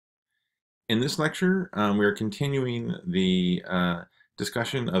In this lecture, we are continuing the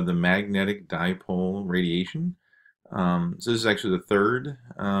discussion of the magnetic dipole radiation. So this is actually the third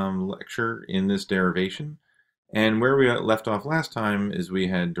lecture in this derivation. And where we left off last time is we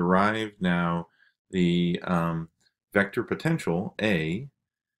had derived now the vector potential A,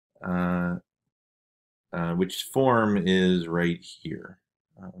 which form is right here.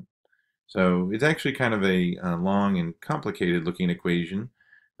 So it's actually kind of a long and complicated looking equation.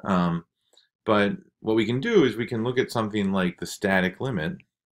 But what we can do is we can look at something like the static limit,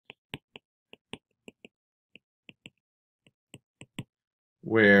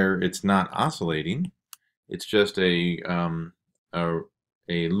 where it's not oscillating. It's just a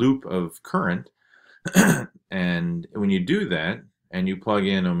loop of current. And when you do that, and you plug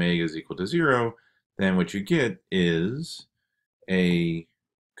in omega is equal to 0, then what you get is a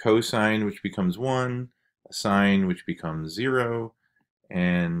cosine which becomes 1, a sine which becomes 0,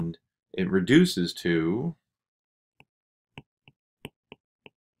 and it reduces to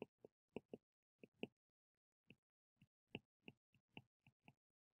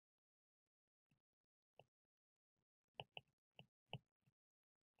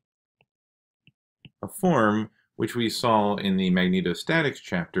a form which we saw in the magnetostatics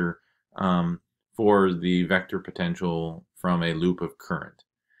chapter for the vector potential from a loop of current.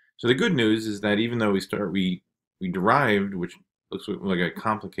 So the good news is that even though we derived, which looks like a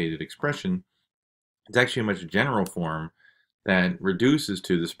complicated expression, it's actually a much general form that reduces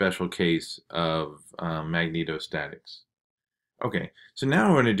to the special case of magnetostatics. Okay, so now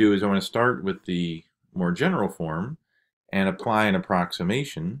what I want to do is I want to start with the more general form and apply an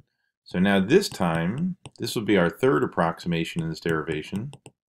approximation. So now this time, this will be our third approximation in this derivation.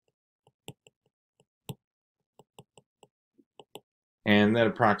 And that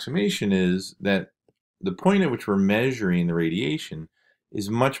approximation is that the point at which we're measuring the radiation is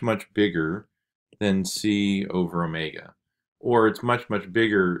much, much bigger than c over omega. Or it's much, much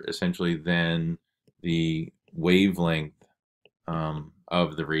bigger, essentially, than the wavelength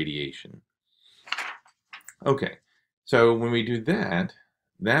of the radiation. Okay, so when we do that,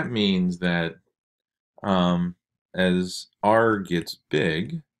 that means that as r gets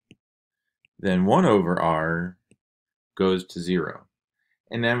big, then 1 over r goes to 0.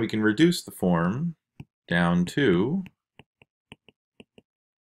 And then we can reduce the form down to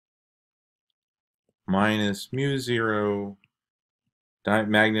minus mu 0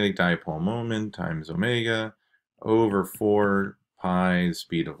 magnetic dipole moment times omega over 4 pi the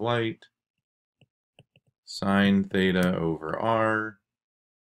speed of light sine theta over r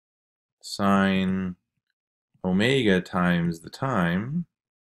sine omega times the time,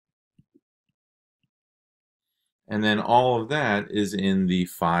 and then all of that is in the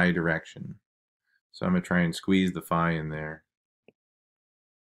phi direction. So I'm going to try and squeeze the phi in there.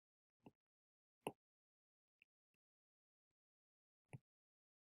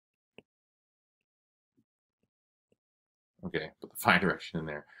 Okay, put the phi direction in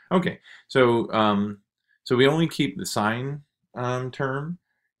there. Okay, so so we only keep the sine term,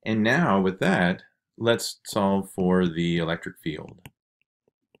 and now with that, let's solve for the electric field.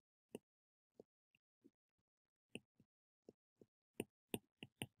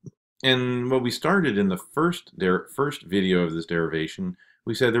 And what we started in the first video of this derivation,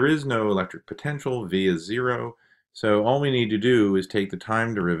 we said there is no electric potential, V is 0, so all we need to do is take the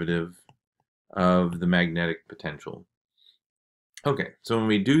time derivative of the magnetic potential. Okay, so when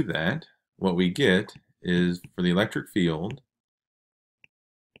we do that, what we get is, for the electric field,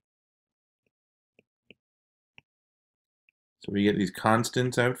 so we get these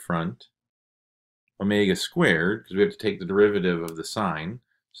constants out front, omega squared, because we have to take the derivative of the sine,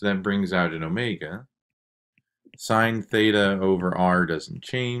 so that brings out an omega. Sine theta over r doesn't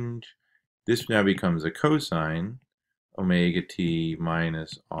change. This now becomes a cosine, omega t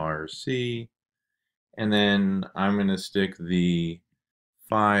minus rc. And then I'm going to stick the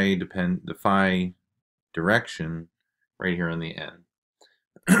phi direction right here on the end.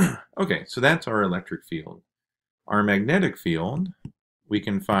 Okay, so that's our electric field. Our magnetic field we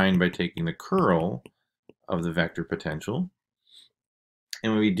can find by taking the curl of the vector potential.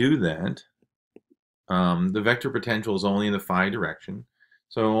 And when we do that, the vector potential is only in the phi direction.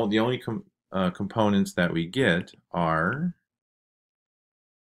 So the only components that we get are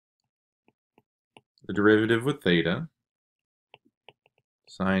the derivative with theta,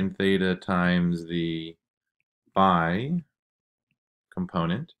 sine theta times the phi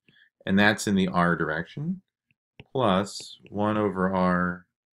component, and that's in the r direction, plus 1 over r,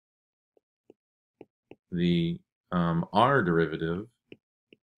 the r derivative,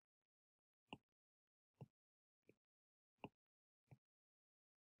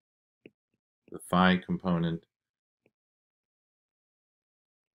 the phi component,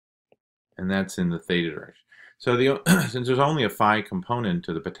 and that's in the theta direction. So since there's only a phi component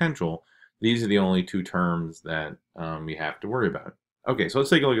to the potential, these are the only two terms that we have to worry about. Okay, so let's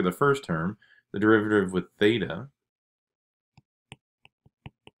take a look at the first term, the derivative with theta.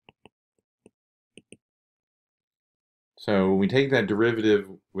 So when we take that derivative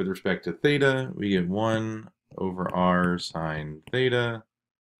with respect to theta, we get 1 over r sine theta,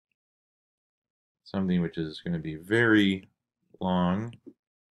 something which is going to be very long.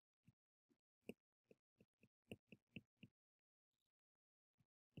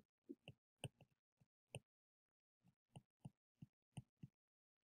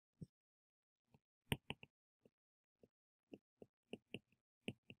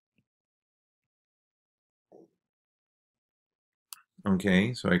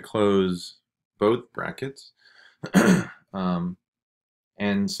 Okay, so I close both brackets.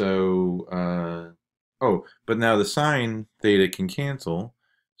 And so, oh, but now the sine theta can cancel.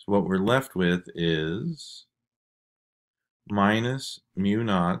 So what we're left with is minus mu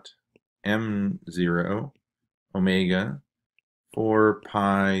naught m0 omega 4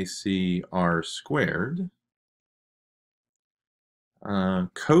 pi c r squared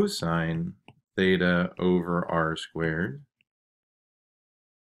cosine theta over r squared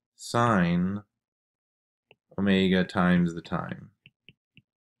sine omega times the time.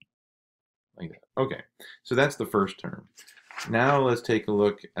 Like that. Okay, so that's the first term. Now let's take a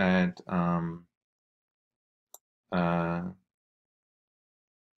look at now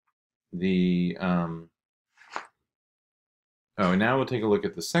we'll take a look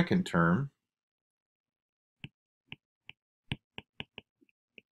at the second term.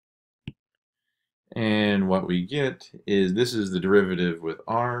 And what we get is, this is the derivative with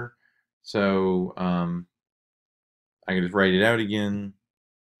r. So I can just write it out again.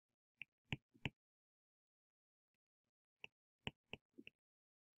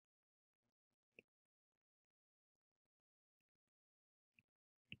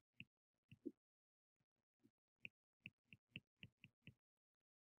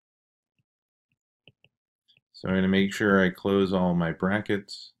 So I'm going to make sure I close all my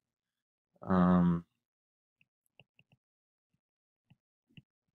brackets.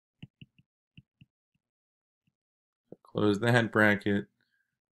 Close that bracket,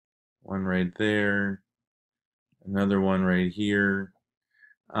 one right there, another one right here.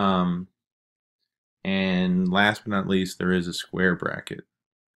 And last but not least, there is a square bracket.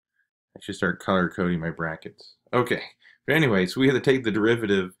 I should start color coding my brackets. Okay, but anyway, so we have to take the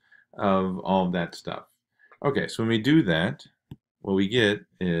derivative of all of that stuff. Okay, so when we do that, what we get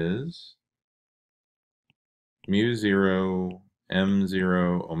is mu 0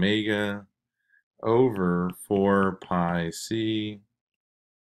 m0 omega over 4 pi c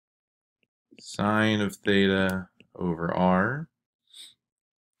sine of theta over r.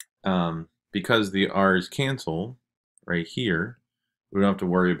 Because the r's cancel right here, we don't have to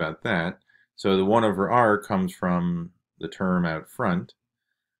worry about that. So the 1 over r comes from the term out front.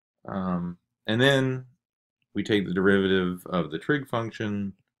 And then we take the derivative of the trig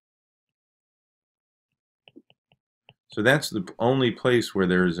function. So that's the only place where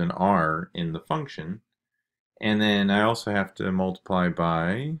there's an r in the function. And then I also have to multiply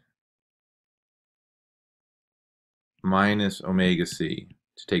by minus omega c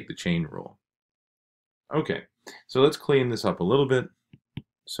to take the chain rule. Okay, so let's clean this up a little bit.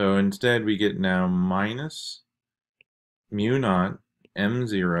 So instead we get now minus mu naught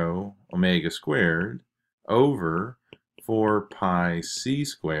m0 omega squared over 4 pi c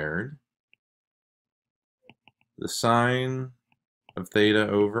squared, the sine of theta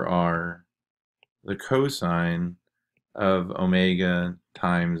over r, the cosine of omega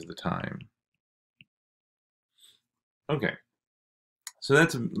times the time. Okay, so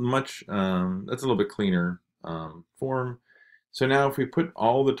that's that's a little bit cleaner form. So now if we put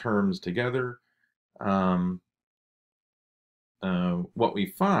all the terms together, what we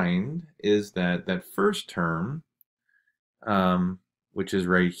find is that that first term, which is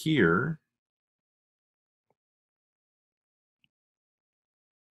right here,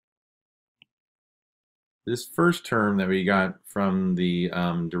 this first term that we got from the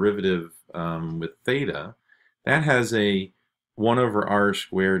derivative with theta, that has a 1 over r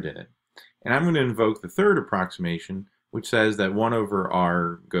squared in it. And I'm going to invoke the third approximation, which says that 1 over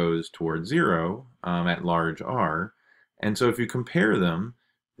r goes towards 0 at large r. And so if you compare them,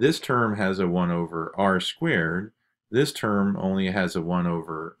 this term has a 1 over r squared. This term only has a 1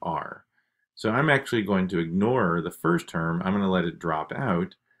 over r. So I'm actually going to ignore the first term. I'm going to let it drop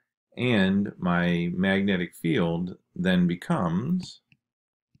out. And my magnetic field then becomes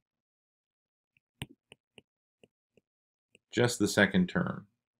just the second term.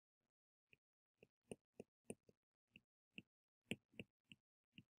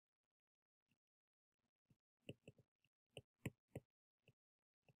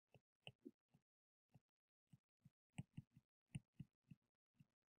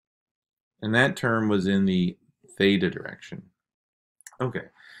 And that term was in the theta direction. Okay,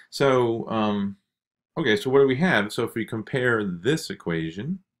 so so what do we have? So if we compare this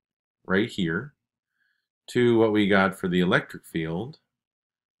equation right here to what we got for the electric field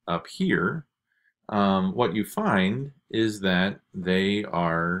up here, what you find is that they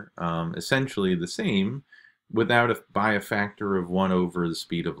are essentially the same by a factor of 1 over the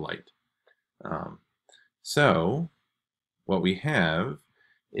speed of light. So what we have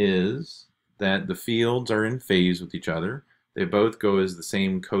is that the fields are in phase with each other. They both go as the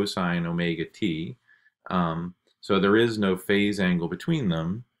same cosine omega t. So there is no phase angle between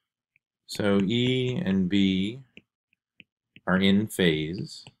them. So E and B are in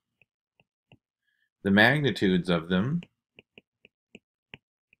phase. The magnitudes of them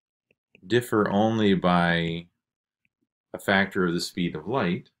differ only by a factor of the speed of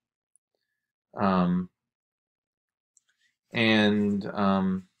light. And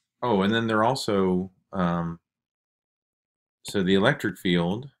then they're also, so the electric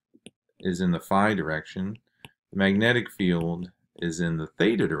field is in the phi direction. The magnetic field is in the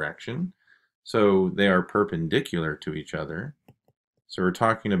theta direction. So they are perpendicular to each other. So we're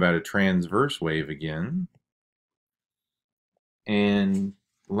talking about a transverse wave again. And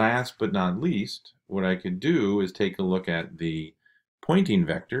last but not least, what I could do is take a look at the pointing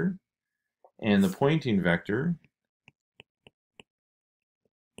vector. And the pointing vector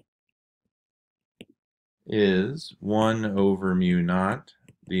is 1 over mu naught,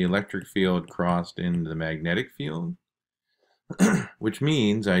 the electric field crossed into the magnetic field, which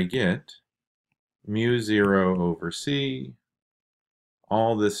means I get mu 0 over c,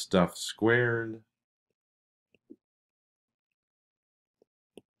 all this stuff squared,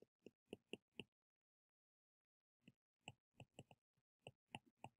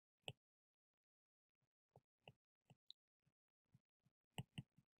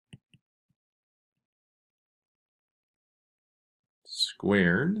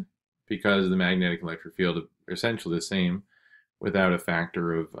 because the magnetic electric field are essentially the same without a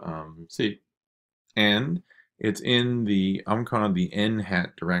factor of c. And it's in the, I'm calling the n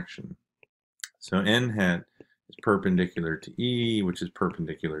hat direction. So n hat is perpendicular to E, which is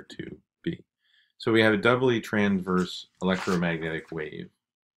perpendicular to B. So we have a doubly transverse electromagnetic wave.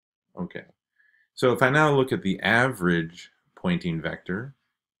 Okay. So if I now look at the average pointing vector,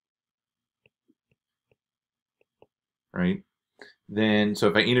 right? Then, so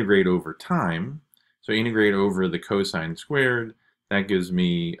if I integrate over time, so integrate over the cosine squared, that gives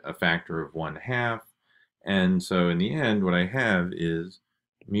me a factor of 1/2. And so in the end, what I have is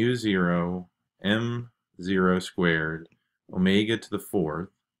mu 0 m0 squared omega to the 4th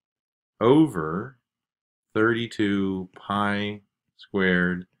over 32 pi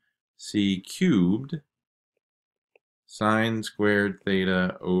squared c cubed sine squared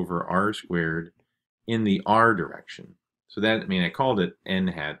theta over r squared in the r direction. So that, I mean, I called it n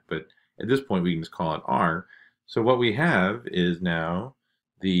hat, but at this point we can just call it r. So what we have is now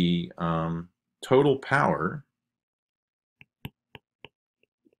the total power.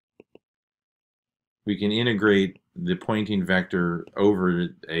 We can integrate the pointing vector over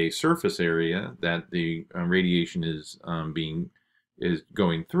a surface area that the radiation is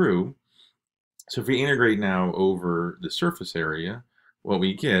going through. So if we integrate now over the surface area, what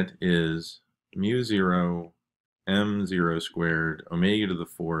we get is mu 0 m0 squared omega to the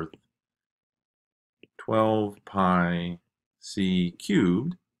 4th 12 pi c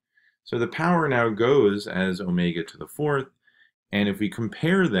cubed. So the power now goes as omega to the 4th. And if we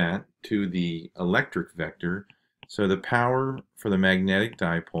compare that to the electric vector, so the power for the magnetic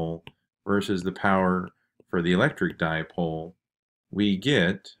dipole versus the power for the electric dipole, we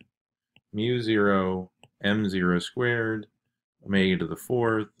get mu 0 m0 squared omega to the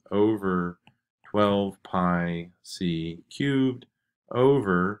 4th over 12 pi c cubed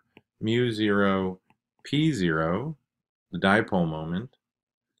over mu 0 p0, the dipole moment,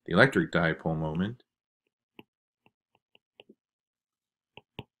 the electric dipole moment.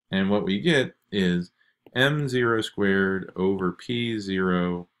 And what we get is m0 squared over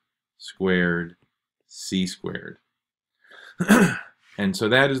p0 squared c squared. And so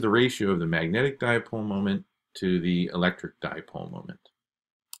that is the ratio of the magnetic dipole moment to the electric dipole moment.